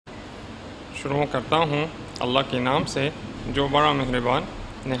شروع کرتا ہوں اللہ کے نام سے جو بڑا مہربان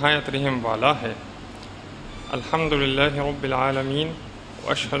نہایت رحم والا ہے۔ الحمدللہ رب العالمین،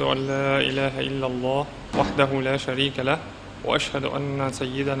 واشہد ان لا الہ الا اللہ وحدہ لا شریک لہ، واشہد ان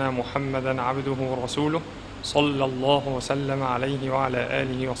سیدنا محمدا عبدہ ورسولہ صلی اللہ وسلم علیہ وعلی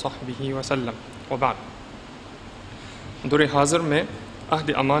آلہ وصحبہ وسلم، وبعد۔ دور حاضر میں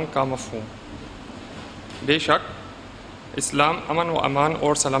عہد امان کا مفہوم۔ بے شک اسلام امن و امان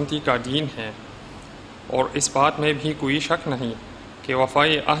اور سلامتی کا دین ہے، اور اس بات میں بھی کوئی شک نہیں کہ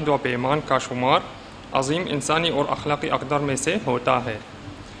وفائے عہد و پیمان کا شمار عظیم انسانی اور اخلاقی اقدار میں سے ہوتا ہے۔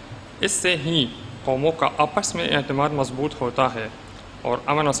 اس سے ہی قوموں کا آپس میں اعتماد مضبوط ہوتا ہے اور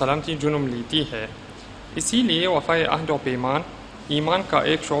امن و سلامتی جنم لیتی ہے۔ اسی لیے وفائے عہد و پیمان ایمان کا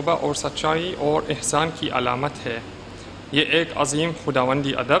ایک شعبہ اور سچائی اور احسان کی علامت ہے۔ یہ ایک عظیم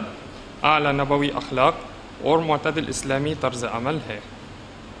خداوندی ادب، اعلیٰ نبوی اخلاق اور معتدل اسلامی طرز عمل ہے۔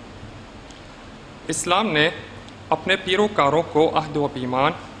 اسلام نے اپنے پیروکاروں کو عہد و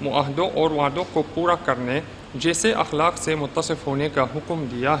پیمان، معاہدوں اور وعدوں کو پورا کرنے جیسے اخلاق سے متصف ہونے کا حکم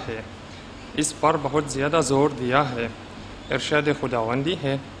دیا ہے۔ اس پر بہت زیادہ زور دیا ہے۔ ارشاد خداوندی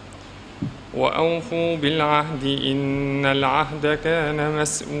ہے، وَأَوْفُوا بِالْعَهْدِ إِنَّ الْعَهْدَ كَانَ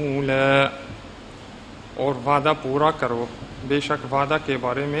مَسْئُولًا، اور وعدہ پورا کرو، بے شک وعدہ کے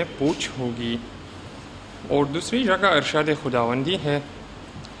بارے میں پوچھ ہوگی۔ اور دوسری جگہ ارشاد خداوندی ہے،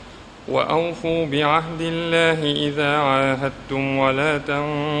 وَأَوْفُوا بِعَهْدِ اللَّهِ إِذَا عَاهَدتُّمْ وَلَا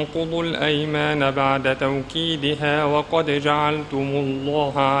تَنقُضُوا الْأَيْمَانَ بَعْدَ تَوْكِيدِهَا وَقَدْ جَعَلْتُمُ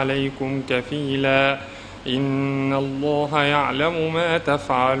اللَّهَ عَلَيْكُمْ كَفِيلًا إِنَّ اللَّهَ يَعْلَمُ مَا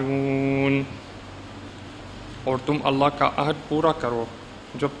تَفْعَلُونَ۔ اور تم اللہ کا عہد پورا کرو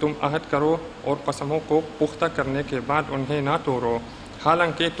جب تم عہد کرو، اور قسموں کو پختہ کرنے کے بعد انہیں نہ توڑو،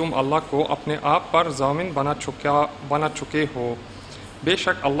 حالانکہ تم اللہ کو اپنے آپ پر ضامن بنا چکے ہو۔ بے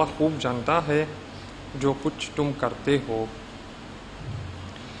شک اللہ خوب جانتا ہے جو کچھ تم کرتے ہو۔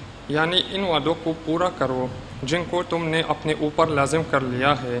 یعنی ان وعدوں کو پورا کرو جن کو تم نے اپنے اوپر لازم کر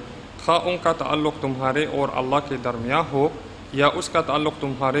لیا ہے، خواہ ان کا تعلق تمہارے اور اللہ کے درمیان ہو یا اس کا تعلق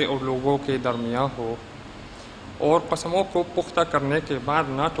تمہارے اور لوگوں کے درمیان ہو۔ اور قسموں کو پختہ کرنے کے بعد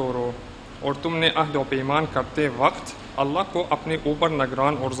نہ توڑو، اور تم نے عہد و پیمان کرتے وقت اللہ کو اپنے اوپر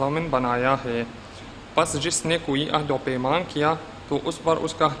نگران اور ضامن بنایا ہے۔ پس جس نے کوئی عہد و پیمان کیا تو اس پر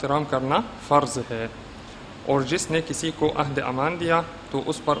اس کا احترام کرنا فرض ہے، اور جس نے کسی کو عہد امان دیا تو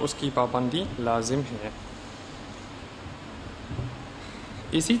اس پر اس کی پابندی لازم ہے۔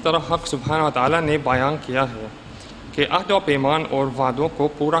 اسی طرح حق سبحانہ وتعالی نے بیان کیا ہے کہ عہد و پیمان اور وعدوں کو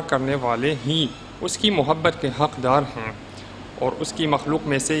پورا کرنے والے ہی اس کی محبت کے حقدار ہیں، اور اس کی مخلوق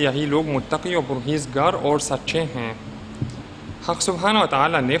میں سے یہی لوگ متقی و پرہیزگار اور سچے ہیں۔ حق سبحانہ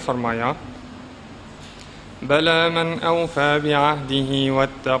وتعالی نے فرمایا، بَلَىٰ مَنْ أَوْفَىٰ بِعَهْدِهِ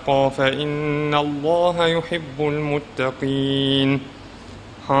وَاتَّقَىٰ فَإِنَّ اللَّهَ يُحِبُّ الْمُتَّقِينَ۔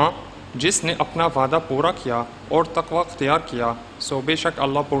 ہاں، جس نے اپنا وعدہ پورا کیا اور تقوی اختیار کیا، سو بے شک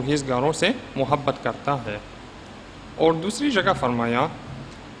اللہ پرہیزگاروں سے محبت کرتا ہے۔ اور دوسری جگہ فرمایا،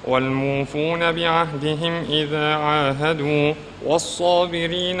 وَالْمُوفُونَ بِعَهْدِهِمْ إِذَا عَاهَدُوا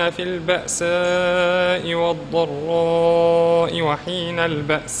وَالصَّابِرِينَ فِي الْبَأْسَاءِ وَالضَّرَّاءِ وَحِينَ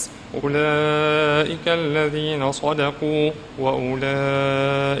الْبَأْسِ أُولَٰئِكَ الَّذِينَ صَدَقُوا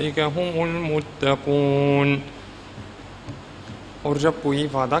وَأُولَٰئِكَ هُمُ الْمُتَّقُونَ۔ اور جب کوئی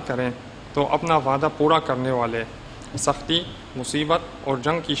وعدہ کریں تو اپنا وعدہ پورا کرنے والے، سختی، مصیبت اور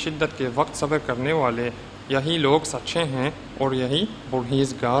جنگ کی شدت کے وقت صبر کرنے والے، یہی لوگ سچے ہیں اور یہی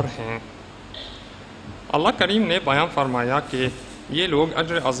پرہیزگار ہیں۔ اللہ کریم نے بیان فرمایا کہ یہ لوگ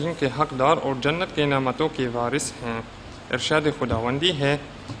اجر عظیم کے حقدار اور جنت کے نعمتوں کے وارث ہیں۔ ارشاد خداوندی ہے،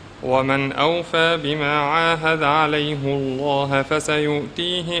 وَمَنْ أَوْفَىٰ بِمَا عَاهَدَ عَلَيْهُ اللَّهَ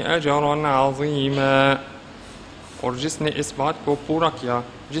فَسَيُؤْتِيهِ أَجْرًا عَظِيمًا۔ اور جس نے اس بات کو پورا کیا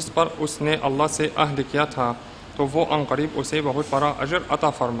جس پر اس نے اللہ سے عہد کیا تھا، تو وہ عنقریب اسے بہت بڑا اجر عطا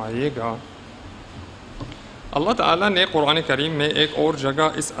فرمائے گا۔ اللہ تعالیٰ نے قرآن کریم میں ایک اور جگہ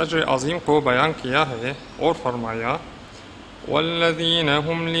اس اجر عظیم کو بیان کیا ہے اور فرمایا، وَالَّذِينَ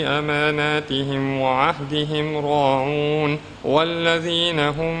هُمْ لِأَمَانَاتِهِمْ وَعَهْدِهِمْ رَاعُونَ وَالَّذِينَ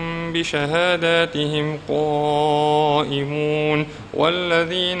هُمْ بِشَهَادَاتِهِمْ قَائِمُونَ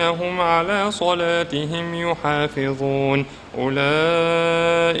وَالَّذِينَ هُمْ عَلَى صَلَاتِهِمْ يُحَافِظُونَ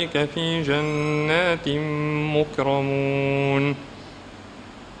أُولَٰئِكَ فِي جَنَّاتٍ مُّكْرَمُونَ۔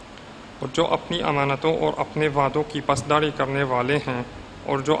 اور جو اپنی امانتوں اور اپنے وعدوں کی پاسداری کرنے والے ہیں،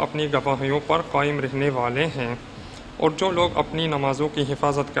 اور جو اپنی گواہیوں پر قائم رہنے والے ہیں، اور جو لوگ اپنی نمازوں کی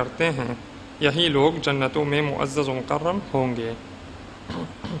حفاظت کرتے ہیں، یہی لوگ جنتوں میں معزز و مکرم ہوں گے۔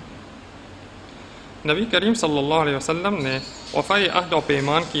 نبی کریم صلی اللہ علیہ وسلم نے وفائے عہد و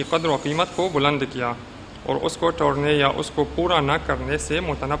پیمان کی قدر و قیمت کو بلند کیا اور اس کو توڑنے یا اس کو پورا نہ کرنے سے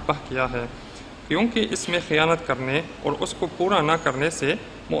متنبہ کیا ہے، کیونکہ اس میں خیانت کرنے اور اس کو پورا نہ کرنے سے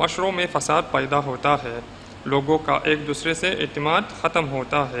معاشروں میں فساد پیدا ہوتا ہے، لوگوں کا ایک دوسرے سے اعتماد ختم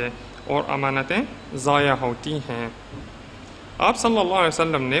ہوتا ہے اور امانتیں ضائع ہوتی ہیں۔ آپ صلی اللہ علیہ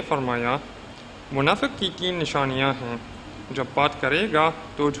وسلم نے فرمایا، منافق کی 3 نشانیاں ہیں: جب بات کرے گا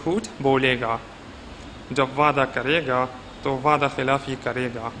تو جھوٹ بولے گا، جب وعدہ کرے گا تو وعدہ خلافی کرے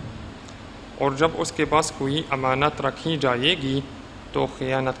گا، اور جب اس کے پاس کوئی امانت رکھی جائے گی تو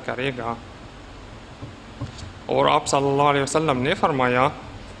خیانت کرے گا۔ اور آپ صلی اللہ علیہ وسلم نے فرمایا،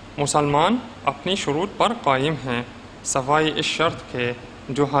 مسلمان اپنی شروط پر قائم ہیں سوائے اس شرط کے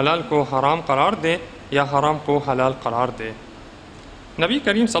جو حلال کو حرام قرار دے یا حرام کو حلال قرار دے۔ نبی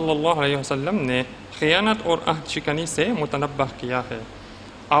کریم صلی اللہ علیہ وسلم نے خیانت اور عہد شکنی سے متنبہ کیا ہے۔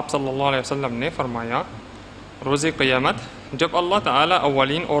 آپ صلی اللہ علیہ وسلم نے فرمایا، روز قیامت جب اللہ تعالیٰ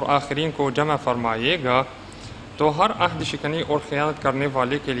اولین اور آخرین کو جمع فرمائے گا تو ہر عہد شکنی اور خیانت کرنے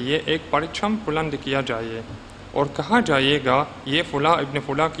والے کے لیے ایک پرچم بلند کیا جائے اور کہا جائے گا، یہ فلاں ابن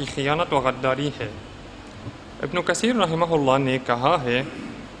فلاں کی خیانت و غداری ہے۔ ابن کثیر رحمہ اللہ نے کہا ہے،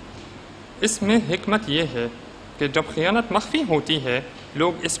 اس میں حکمت یہ ہے کہ جب خیانت مخفی ہوتی ہے،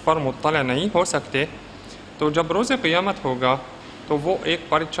 لوگ اس پر مطلع نہیں ہو سکتے، تو جب روز قیامت ہوگا تو وہ ایک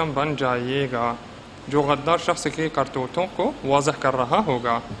پرچم بن جائے گا جو غدار شخص کے کرتوتوں کو واضح کر رہا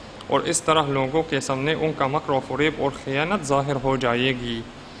ہوگا، اور اس طرح لوگوں کے سامنے ان کا مکر و فریب اور خیانت ظاہر ہو جائے گی،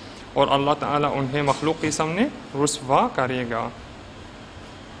 اور اللہ تعالیٰ انہیں مخلوق کے سامنے رسوا کرے گا۔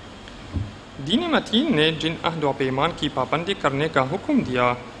 دین متین نے جن عہد و پیمان کی پابندی کرنے کا حکم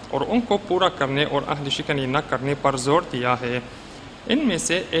دیا اور ان کو پورا کرنے اور عہد شکنی نہ کرنے پر زور دیا ہے، ان میں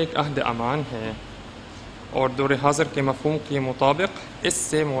سے ایک عہد امان ہے، اور دور حاضر کے مفہوم کے مطابق اس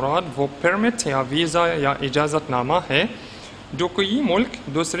سے مراد وہ پرمٹ یا ویزا یا اجازت نامہ ہے جو کوئی ملک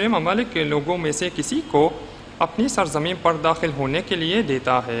دوسرے ممالک کے لوگوں میں سے کسی کو اپنی سرزمین پر داخل ہونے کے لیے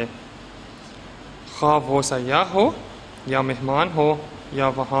دیتا ہے، خواہ وہ سیاح ہو یا مہمان ہو یا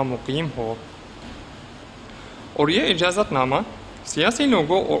وہاں مقیم ہو۔ اور یہ اجازت نامہ سیاسی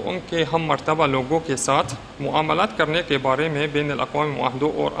لوگوں اور ان کے ہم مرتبہ لوگوں کے ساتھ معاملات کرنے کے بارے میں بین الاقوامی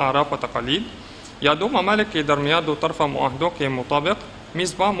معاہدوں اور اعراف و تقالید یا 2 ممالک کے درمیان 2 طرفہ معاہدوں کے مطابق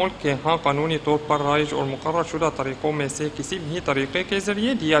میزباں ملک کے ہاں قانونی طور پر رائج اور مقرر شدہ طریقوں میں سے کسی بھی طریقے کے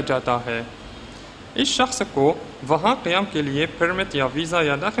ذریعے دیا جاتا ہے۔ اس شخص کو وہاں قیام کے لیے پرمٹ یا ویزا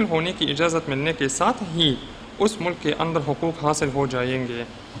یا داخل ہونے کی اجازت ملنے کے ساتھ ہی اس ملک کے اندر حقوق حاصل ہو جائیں گے،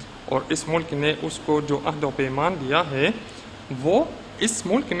 اور اس ملک نے اس کو جو عہد و پیمان دیا ہے وہ اس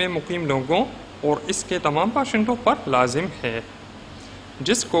ملک میں مقیم لوگوں اور اس کے تمام باشندوں پر لازم ہے۔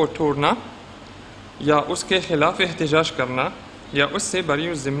 جس کو توڑنا یا اس کے خلاف احتجاج کرنا یا اس سے بری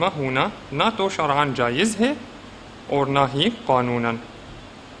الذمہ ہونا نہ تو شرعاً جائز ہے اور نہ ہی قانوناً۔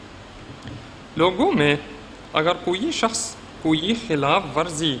 لوگوں میں اگر کوئی شخص کوئی خلاف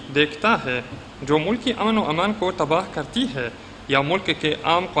ورزی دیکھتا ہے جو ملکی امن و امان کو تباہ کرتی ہے یا ملک کے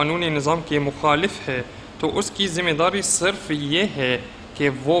عام قانونی نظام کے مخالف ہے، تو اس کی ذمہ داری صرف یہ ہے کہ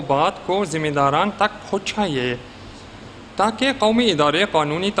وہ بات کو ذمہ داران تک پہنچائے تاکہ قومی ادارے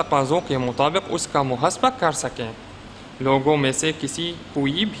قانونی تقاضوں کے مطابق اس کا محاسبہ کر سکیں۔ لوگوں میں سے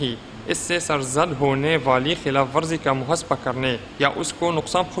کوئی بھی اس سے سرزد ہونے والی خلاف ورزی کا محاسبہ کرنے یا اس کو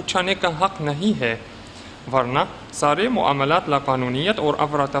نقصان پہنچانے کا حق نہیں ہے، ورنہ سارے معاملات لاقانونیت اور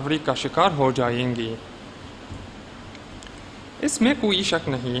افراتفری کا شکار ہو جائیں گی۔ اس میں کوئی شک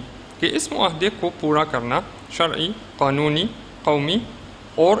نہیں کہ اس معاہدے کو پورا کرنا شرعی، قانونی، قومی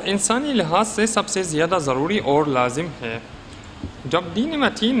اور انسانی لحاظ سے سب سے زیادہ ضروری اور لازم ہے۔ جب دین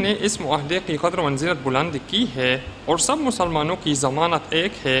متین نے اس معاہدے کی قدر و منزلت بلند کی ہے اور سب مسلمانوں کی ضمانت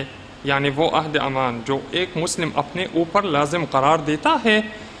ایک ہے، یعنی وہ عہد امان جو ایک مسلم اپنے اوپر لازم قرار دیتا ہے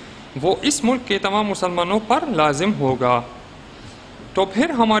وہ اس ملک کے تمام مسلمانوں پر لازم ہوگا، تو پھر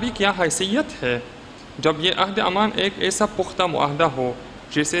ہماری کیا حیثیت ہے جب یہ عہد امان ایک ایسا پختہ معاہدہ ہو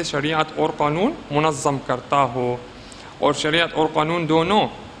جسے شریعت اور قانون منظم کرتا ہو، اور شریعت اور قانون دونوں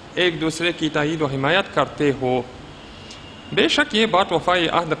ایک دوسرے کی تائید و حمایت کرتے ہو۔ بے شک یہ بات وفائی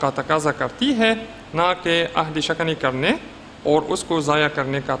عہد کا تقاضا کرتی ہے، نہ کہ عہد شکنی کرنے اور اس کو ضائع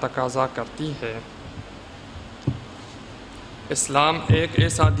کرنے کا تقاضا کرتی ہے۔ اسلام ایک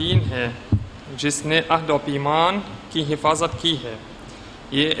ایسا دین ہے جس نے عہد و پیمان کی حفاظت کی ہے۔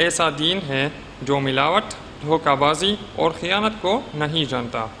 یہ ایسا دین ہے جو ملاوٹ، دھوکہ بازی اور خیانت کو نہیں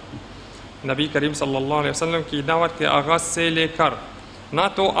جانتا۔ نبی کریم صلی اللہ علیہ وسلم کی دعوت کے آغاز سے لے کر نہ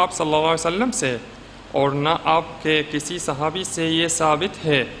تو آپ صلی اللہ علیہ وسلم سے اور نہ آپ کے کسی صحابی سے یہ ثابت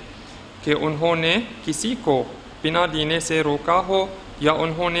ہے کہ انہوں نے کسی کو بنا دینے سے روکا ہو یا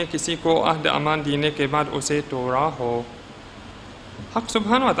انہوں نے کسی کو عہد امان دینے کے بعد اسے توڑا ہو۔ حق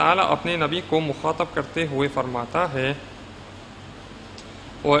سبحانہ و تعالیٰ اپنے نبی کو مخاطب کرتے ہوئے فرماتا ہے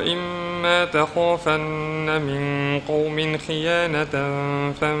وَإِمَّا تَخَافَنَّ مِن قَوْمٍ خِيَانَةً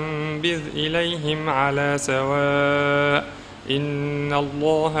فَانبِذْ إِلَيْهِمْ عَلَى سَوَاءٍ إِنَّ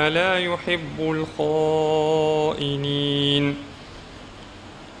اللَّهَ لَا يُحِبُّ الْخَائِنِينَ۔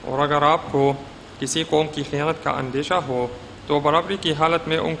 اور اگر آپ کو کسی قوم کی خیانت کا اندیشہ ہو تو برابری کی حالت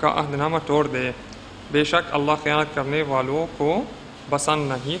میں ان کا عہد نامہ توڑ دے، بے شک اللہ خیانت کرنے والوں کو پسند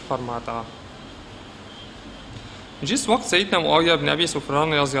نہیں فرماتا۔ جس وقت سیدنا معاویہ بن ابی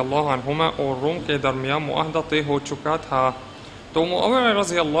سفیان رضی اللہ عنہما اور روم کے درمیان معاہدہ طے ہو چکا تھا تو معاویہ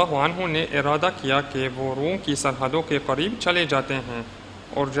رضی اللہ عنہ نے ارادہ کیا کہ وہ روم کی سرحدوں کے قریب چلے جاتے ہیں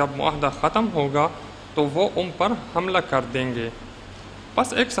اور جب معاہدہ ختم ہوگا تو وہ ان پر حملہ کر دیں گے۔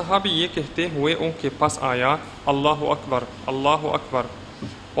 پس ایک صحابی یہ کہتے ہوئے ان کے پاس آیا اللہ اکبر اللہ اکبر،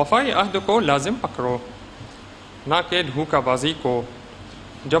 وفائے عہد کو لازم پکڑو نہ کہ دھوکہ بازی کو۔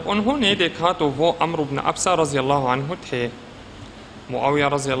 جب انہوں نے دیکھا تو وہ عمرو بن ابسہ رضی اللہ عنہ تھے۔ معاویہ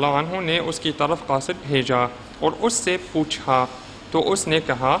رضی اللہ عنہ نے اس کی طرف قاصد بھیجا اور اس سے پوچھا تو اس نے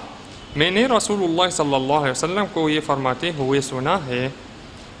کہا میں نے رسول اللہ صلی اللہ علیہ وسلم کو یہ فرماتے ہوئے سنا ہے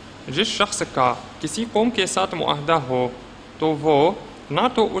جس شخص کا کسی قوم کے ساتھ معاہدہ ہو تو وہ نہ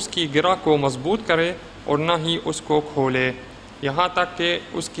تو اس کی گرہ کو مضبوط کرے اور نہ ہی اس کو کھولے یہاں تک کہ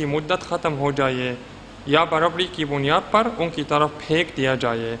اس کی مدت ختم ہو جائے یا برابری کی بنیاد پر ان کی طرف پھینک دیا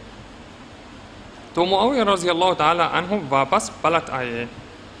جائے۔ تو معاویہ رضی اللہ تعالی عنہ واپس پلٹ آئے۔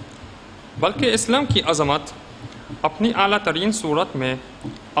 بلکہ اسلام کی عظمت اپنی اعلیٰ ترین صورت میں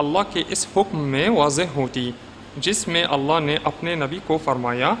اللہ کے اس حکم میں واضح ہوتی جس میں اللہ نے اپنے نبی کو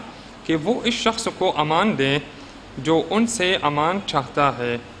فرمایا کہ وہ اس شخص کو امان دیں جو ان سے امان چاہتا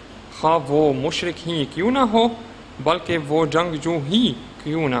ہے، خواہ وہ مشرک ہی کیوں نہ ہو بلکہ وہ جنگجو ہی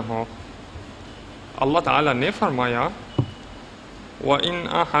کیوں نہ ہو۔ اللہ تعالیٰ نے فرمایا وَإِنْ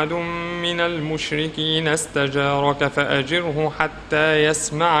أَحَدٌ مِّنَ الْمُشْرِكِينَ اسْتَجَارَكَ فَأَجِرْهُ حَتَّى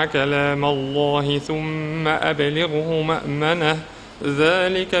يَسْمَعَ كَلَامَ اللَّهِ ثُمَّ أَبْلِغْهُ مَأْمَنَهُ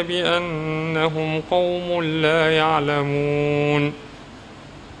ذَلِكَ بِأَنَّهُمْ قَوْمٌ لَا يَعْلَمُونَ۔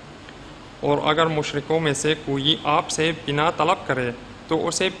 اور اگر مشرکوں میں سے کوئی آپ سے پناہ طلب کرے تو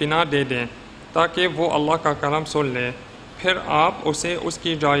اسے پناہ دے دیں تاکہ وہ اللہ کا کلام سن لے، پھر آپ اسے اس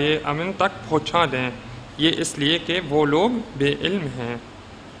کی جائے امن تک پہنچا دیں، یہ اس لیے کہ وہ لوگ بے علم ہیں۔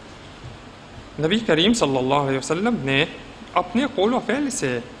 نبی کریم صلی اللہ علیہ وسلم نے اپنے قول و فعل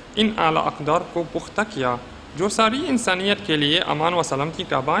سے ان اعلیٰ اقدار کو پختہ کیا جو ساری انسانیت کے لیے امان و سلامتی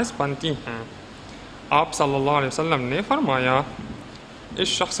کا باعث بنتی ہیں۔ آپ صلی اللہ علیہ وسلم نے فرمایا اس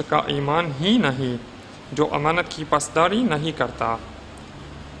شخص کا ایمان ہی نہیں جو امانت کی پاسداری نہیں کرتا،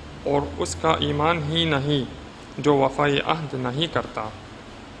 اور اس کا ایمان ہی نہیں جو وفائے عہد نہیں کرتا۔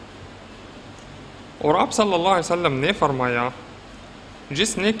 اور آپ صلی اللہ علیہ وسلم نے فرمایا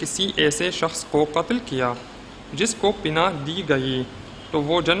جس نے کسی ایسے شخص کو قتل کیا جس کو پناہ دی گئی تو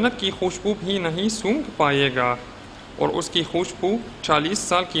وہ جنت کی خوشبو بھی نہیں سونگھ پائے گا، اور اس کی خوشبو 40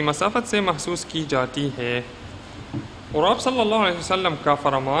 سال کی مسافت سے محسوس کی جاتی ہے۔ اور آپ صلی اللہ علیہ وسلم کا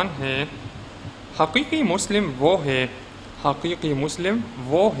فرمان ہے حقیقی مسلم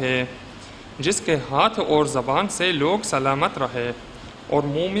وہ ہے جس کے ہاتھ اور زبان سے لوگ سلامت رہے، اور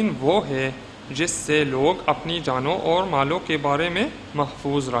مومن وہ ہے جس سے لوگ اپنی جانوں اور مالوں کے بارے میں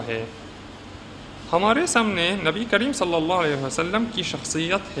محفوظ رہے۔ ہمارے سامنے نبی کریم صلی اللہ علیہ وسلم کی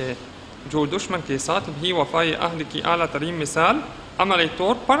شخصیت ہے جو دشمن کے ساتھ بھی وفائے عہد کی اعلیٰ ترین مثال عملی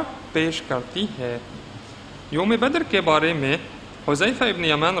طور پر پیش کرتی ہے۔ یوم بدر کے بارے میں حذیفہ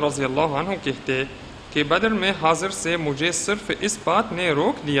ابن امان رضی اللہ عنہ کہتے کہ بدر میں حاضر سے مجھے صرف اس بات نے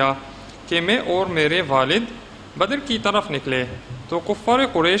روک دیا کہ میں اور میرے والد بدر کی طرف نکلے تو کفار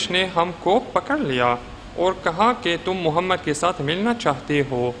قریش نے ہم کو پکڑ لیا اور کہا کہ تم محمد کے ساتھ ملنا چاہتے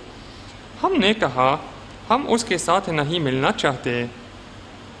ہو۔ ہم نے کہا ہم اس کے ساتھ نہیں ملنا چاہتے،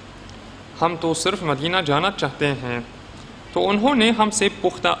 ہم تو صرف مدینہ جانا چاہتے ہیں۔ تو انہوں نے ہم سے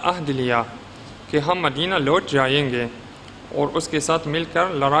پختہ عہد لیا کہ ہم مدینہ لوٹ جائیں گے اور اس کے ساتھ مل کر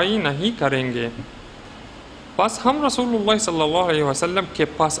لڑائی نہیں کریں گے۔ بس ہم رسول اللہ صلی اللہ علیہ وسلم کے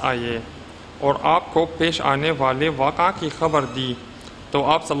پاس آئے اور آپ کو پیش آنے والے واقعہ کی خبر دی تو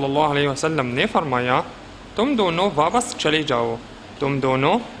آپ صلی اللہ علیہ وسلم نے فرمایا تم دونوں واپس چلے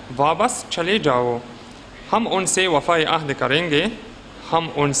جاؤ، ہم ان سے وفائے عہد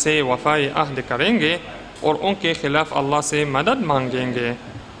کریں گے اور ان کے خلاف اللہ سے مدد مانگیں گے۔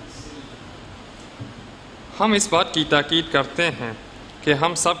 ہم اس بات کی تاکید کرتے ہیں کہ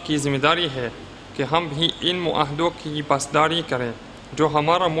ہم سب کی ذمہ داری ہے کہ ہم بھی ان معاہدوں کی پاسداری کریں جو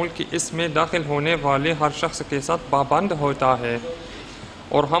ہمارا ملک اس میں داخل ہونے والے ہر شخص کے ساتھ پابند ہوتا ہے۔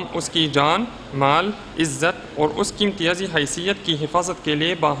 اور ہم اس کی جان، مال، عزت اور اس کی امتیازی حیثیت کی حفاظت کے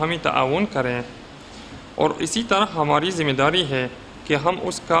لیے باہمی تعاون کریں، اور اسی طرح ہماری ذمہ داری ہے کہ ہم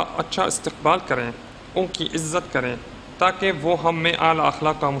اس کا اچھا استقبال کریں، ان کی عزت کریں، تاکہ وہ ہم میں اعلیٰ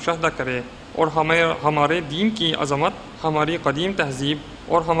اخلاق کا مشاہدہ کرے اور ہمارے دین کی عظمت، ہماری قدیم تہذیب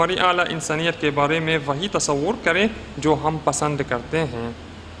اور ہماری اعلیٰ انسانیت کے بارے میں وہی تصور کرے جو ہم پسند کرتے ہیں۔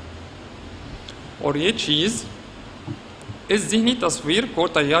 اور یہ چیز اس ذہنی تصویر کو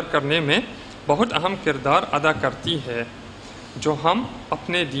تیار کرنے میں بہت اہم کردار ادا کرتی ہے جو ہم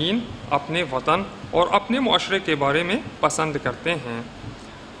اپنے دین، اپنے وطن اور اپنے معاشرے کے بارے میں پسند کرتے ہیں،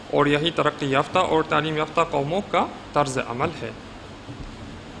 اور یہی ترقی یافتہ اور تعلیم یافتہ قوموں کا طرز عمل ہے۔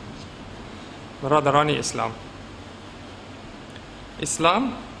 برادران اسلام، اسلام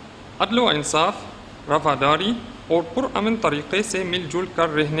عدل و انصاف، رفاداری اور پرامن طریقے سے مل جل کر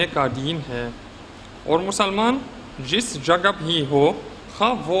رہنے کا دین ہے، اور مسلمان جس جگہ بھی ہو،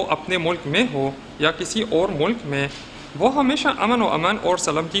 خواہ وہ اپنے ملک میں ہو یا کسی اور ملک میں، وہ ہمیشہ امن و امان اور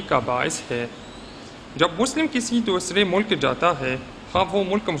سلامتی کا باعث ہے۔ جب مسلم کسی دوسرے ملک جاتا ہے، خواہ وہ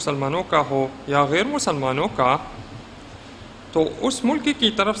ملک مسلمانوں کا ہو یا غیر مسلمانوں کا، تو اس ملک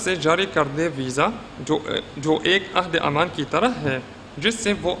کی طرف سے جاری کردہ ویزا جو ایک عہد امان کی طرح ہے، جس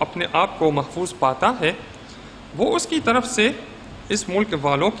سے وہ اپنے آپ کو محفوظ پاتا ہے، وہ اس کی طرف سے اس ملک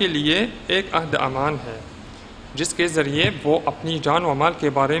والوں کے لیے ایک عہد امان ہے، جس کے ذریعے وہ اپنی جان و مال کے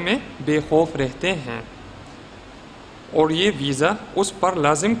بارے میں بے خوف رہتے ہیں، اور یہ ویزا اس پر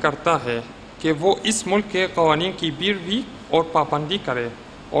لازم کرتا ہے کہ وہ اس ملک کے قوانین کی پیروی اور پابندی کرے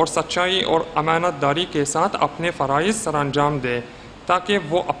اور سچائی اور امانت داری کے ساتھ اپنے فرائض سر انجام دے، تاکہ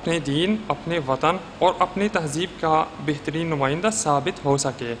وہ اپنے دین، اپنے وطن اور اپنی تہذیب کا بہترین نمائندہ ثابت ہو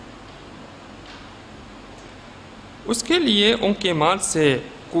سکے۔ اس کے لیے ان کے مال سے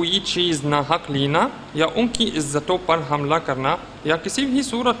کوئی چیز ناحق لینا یا ان کی عزتوں پر حملہ کرنا یا کسی بھی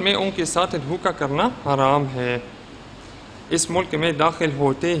صورت میں ان کے ساتھ دھوکہ کرنا حرام ہے۔ اس ملک میں داخل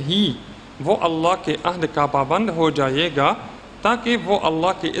ہوتے ہی وہ اللہ کے عہد کا پابند ہو جائے گا، تاکہ وہ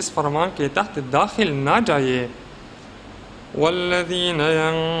اللہ کے اس فرمان کے تحت داخل نہ جائے۔ والذین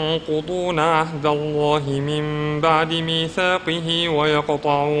ينقضون عہد اللہ من بعد میثاقہ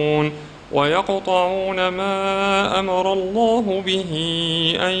ويقطعون ما أمر الله به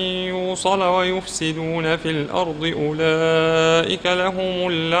أن يوصل ويفسدون في الأرض أولئك لهم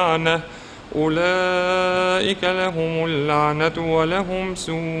اللعنة ولهم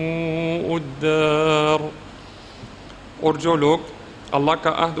سوء الدار۔ اور جو لوگ اللہ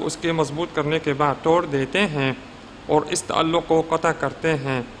کا عہد اس کے مضبوط کرنے کے بعد توڑ دیتے ہیں اور اس تعلق کو قطع کرتے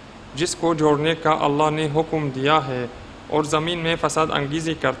ہیں جس کو جوڑنے کا اللہ نے حکم دیا ہے، اور زمین میں فساد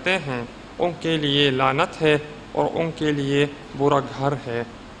انگیزی کرتے ہیں، ان کے لیے لعنت ہے اور ان کے لیے برا گھر ہے۔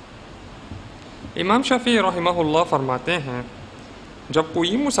 امام شافعی رحمہ اللہ فرماتے ہیں، جب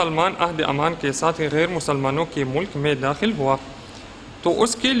کوئی مسلمان عہد امان کے ساتھ غیر مسلمانوں کے ملک میں داخل ہوا تو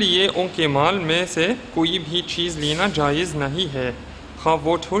اس کے لیے ان کے مال میں سے کوئی بھی چیز لینا جائز نہیں ہے، خواہ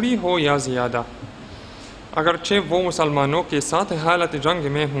وہ تھوڑی ہو یا زیادہ، اگرچہ وہ مسلمانوں کے ساتھ حالت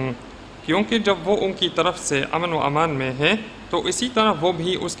جنگ میں ہوں، کیونکہ جب وہ ان کی طرف سے امن و امان میں ہے تو اسی طرح وہ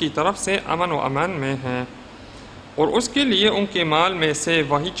بھی اس کی طرف سے امن و امان میں ہیں، اور اس کے لیے ان کے مال میں سے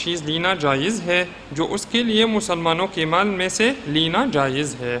وہی چیز لینا جائز ہے جو اس کے لیے مسلمانوں کے مال میں سے لینا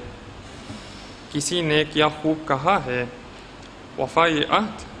جائز ہے۔ کسی نے کیا خوب کہا ہے، وفائے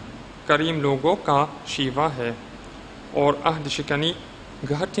عہد کریم لوگوں کا شیوا ہے اور عہد شکنی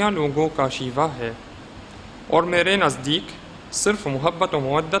گھٹیا لوگوں کا شیوا ہے، اور میرے نزدیک صرف محبت و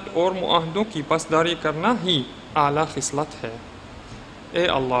مودت اور معاہدوں کی پاسداری کرنا ہی اعلیٰ خصلت ہے۔ اے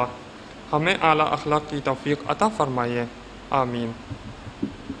اللہ، ہمیں اعلیٰ اخلاق کی توفیق عطا فرمائے، آمین۔